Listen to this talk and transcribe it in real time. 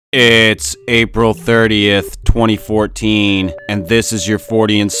It's April 30th, 2014, and this is your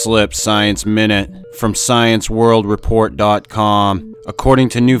Fortean Slip Science Minute from ScienceWorldReport.com. According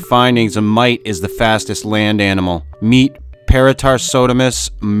to new findings, a mite is the fastest land animal. Meet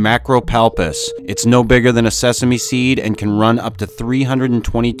Paratarsotomus macropalpus. It's no bigger than a sesame seed and can run up to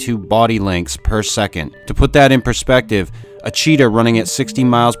 322 body lengths per second. To put that in perspective, a cheetah running at 60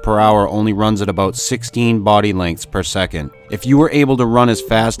 miles per hour only runs at about 16 body lengths per second. If you were able to run as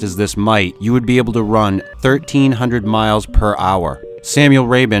fast as this mite, you would be able to run 1,300 miles per hour. Samuel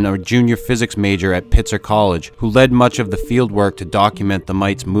Rabin, a junior physics major at Pitzer College, who led much of the fieldwork to document the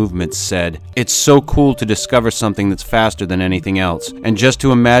mite's movements, said, "It's so cool to discover something that's faster than anything else. And just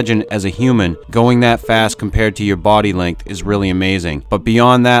to imagine as a human, going that fast compared to your body length is really amazing. But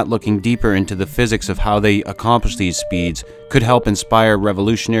beyond that, looking deeper into the physics of how they accomplish these speeds could help inspire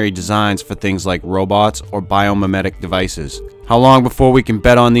revolutionary designs for things like robots or biomimetic devices." How long before we can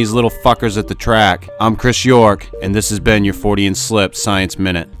bet on these little fuckers at the track? I'm Chris York, and this has been your Fortean Slip Science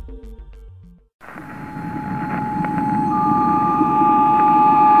Minute.